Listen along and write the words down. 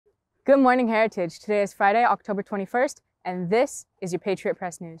Good morning, Heritage. Today is Friday, October 21st, and this is your Patriot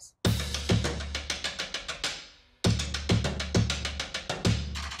Press News.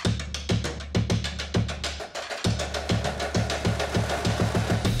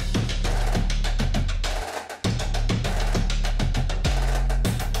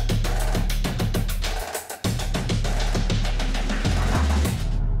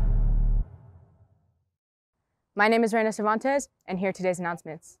 My name is Reina Cervantes, and here are today's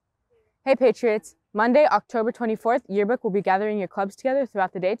announcements. Hey Patriots! Monday, October 24th, Yearbook will be gathering your clubs together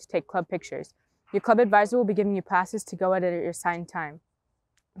throughout the day to take club pictures. Your club advisor will be giving you passes to go at your assigned time.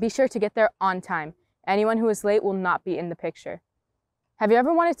 Be sure to get there on time. Anyone who is late will not be in the picture. Have you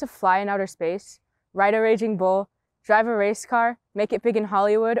ever wanted to fly in outer space, ride a raging bull, drive a race car, make it big in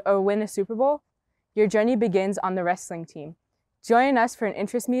Hollywood, or win a Super Bowl? Your journey begins on the wrestling team. Join us for an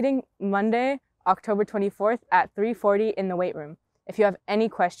interest meeting Monday, October 24th at 3:40 in the weight room. If you have any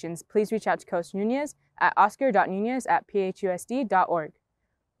questions, please reach out to Coach Nunez at oscar.nunez@phusd.org.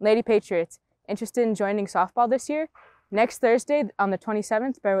 Lady Patriots, interested in joining softball this year? Next Thursday on the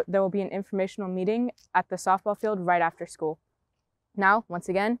 27th, there will be an informational meeting at the softball field right after school. Now, once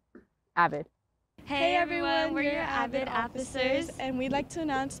again, Avid. Hey everyone, we're your Avid officers, and we'd like to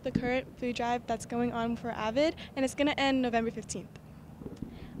announce the current food drive that's going on for Avid, and it's going to end November 15th.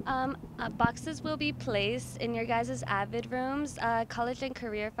 Boxes will be placed in your guys' Avid rooms, college and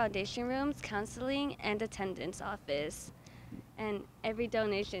career foundation rooms, counseling, and attendance office. And every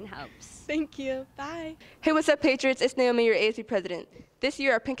donation helps. Thank you. Bye. Hey, what's up, Patriots? It's Naomi, your ASB president. This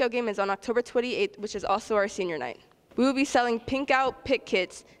year, our Pink Out game is on October 28th, which is also our senior night. We will be selling Pink Out pick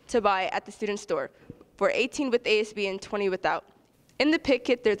kits to buy at the student store for 18 with ASB and 20 without. In the pick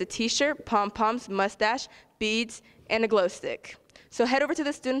kit, there's a t-shirt, pom-poms, mustache, beads, and a glow stick. So head over to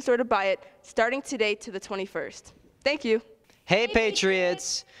the student store to buy it, starting today to the 21st. Thank you. Hey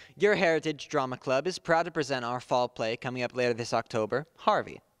Patriots! Your Heritage Drama Club is proud to present our fall play coming up later this October,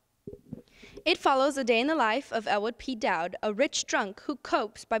 Harvey. It follows a day in the life of Elwood P. Dowd, a rich drunk who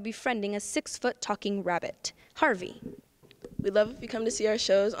copes by befriending a 6-foot talking rabbit, Harvey. We'd love if you come to see our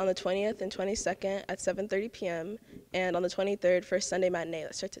shows on the 20th and 22nd at 7:30 p.m. and on the 23rd for a Sunday matinee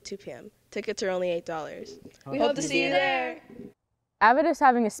that starts at 2 p.m. Tickets are only $8. We hope to see you there. Avid is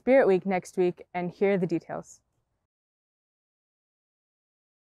having a Spirit Week next week, and here are the details.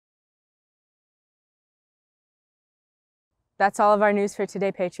 That's all of our news for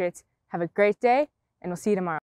today, Patriots. Have a great day, and we'll see you tomorrow.